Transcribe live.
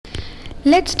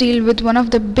Let's deal with one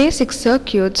of the basic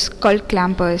circuits called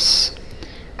clampers.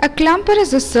 A clamper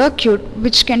is a circuit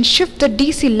which can shift the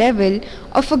DC level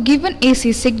of a given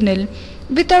AC signal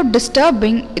without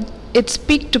disturbing its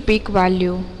peak-to-peak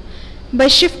value. By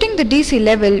shifting the DC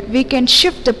level, we can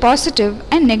shift the positive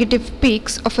and negative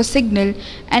peaks of a signal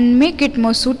and make it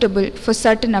more suitable for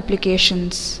certain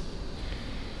applications.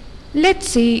 Let's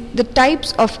see the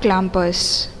types of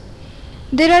clampers.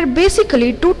 There are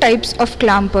basically two types of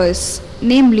clampers,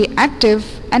 namely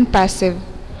active and passive.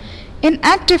 In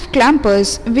active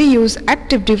clampers, we use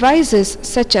active devices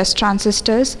such as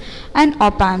transistors and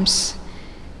op-amps.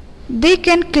 They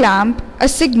can clamp a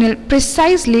signal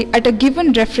precisely at a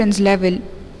given reference level.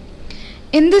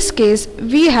 In this case,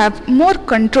 we have more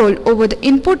control over the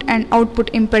input and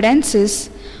output impedances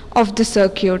of the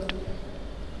circuit.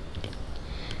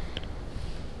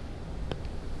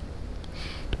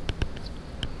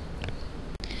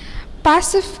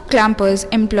 Passive clampers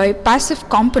employ passive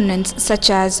components such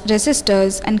as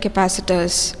resistors and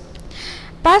capacitors.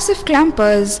 Passive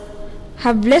clampers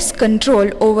have less control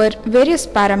over various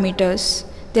parameters.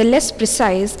 They are less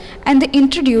precise and they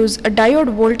introduce a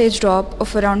diode voltage drop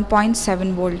of around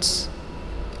 0.7 volts.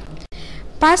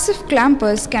 Passive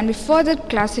clampers can be further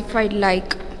classified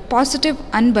like positive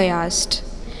unbiased,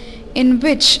 in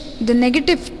which the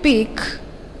negative peak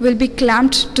will be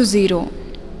clamped to zero.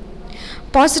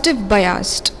 Positive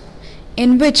biased,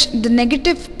 in which the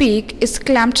negative peak is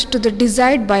clamped to the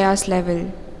desired bias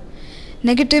level.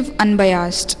 Negative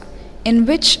unbiased, in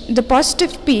which the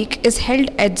positive peak is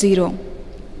held at zero.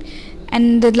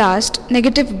 And the last,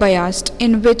 negative biased,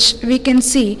 in which we can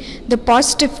see the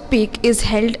positive peak is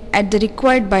held at the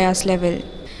required bias level.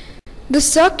 The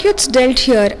circuits dealt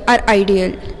here are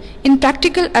ideal. In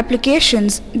practical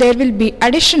applications, there will be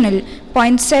additional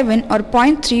 0.7 or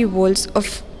 0.3 volts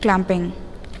of clamping.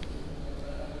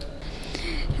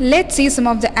 Let's see some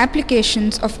of the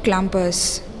applications of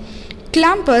clampers.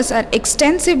 Clampers are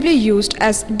extensively used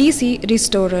as DC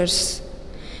restorers.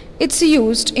 It's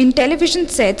used in television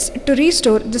sets to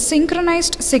restore the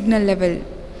synchronized signal level.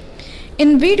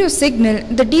 In video signal,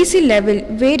 the DC level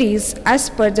varies as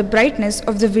per the brightness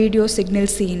of the video signal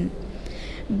seen.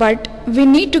 But we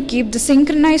need to keep the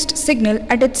synchronized signal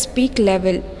at its peak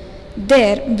level.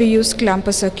 There we use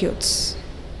clamper circuits.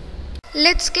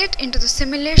 Let's get into the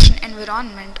simulation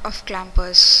environment of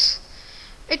clampers.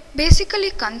 It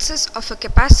basically consists of a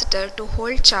capacitor to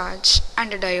hold charge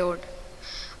and a diode.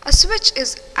 A switch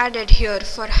is added here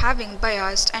for having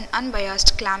biased and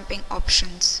unbiased clamping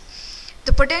options.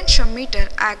 The potentiometer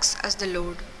acts as the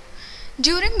load.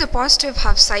 During the positive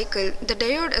half cycle, the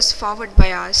diode is forward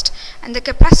biased and the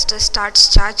capacitor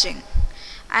starts charging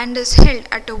and is held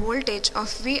at a voltage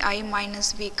of Vi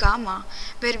minus V gamma,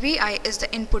 where Vi is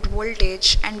the input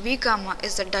voltage and V gamma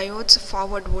is the diode's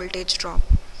forward voltage drop.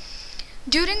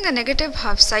 During the negative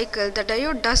half cycle, the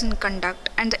diode doesn't conduct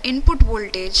and the input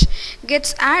voltage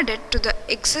gets added to the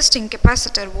existing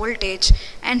capacitor voltage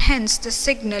and hence the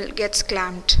signal gets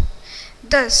clamped.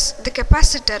 Thus, the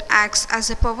capacitor acts as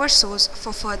a power source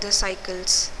for further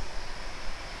cycles.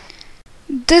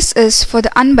 This is for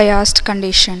the unbiased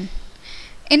condition.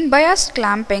 In biased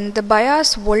clamping, the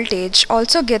bias voltage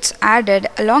also gets added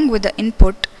along with the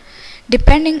input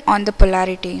depending on the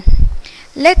polarity.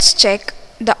 Let's check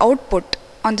the output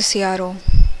on the CRO.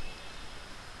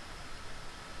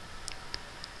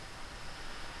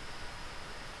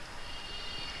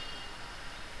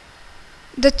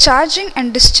 The charging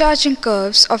and discharging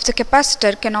curves of the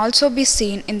capacitor can also be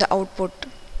seen in the output.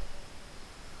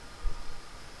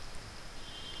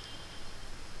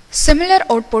 Similar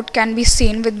output can be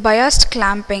seen with biased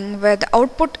clamping, where the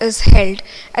output is held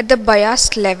at the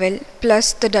biased level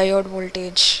plus the diode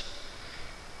voltage.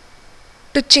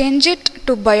 To change it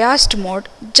to biased mode,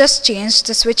 just change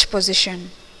the switch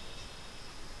position.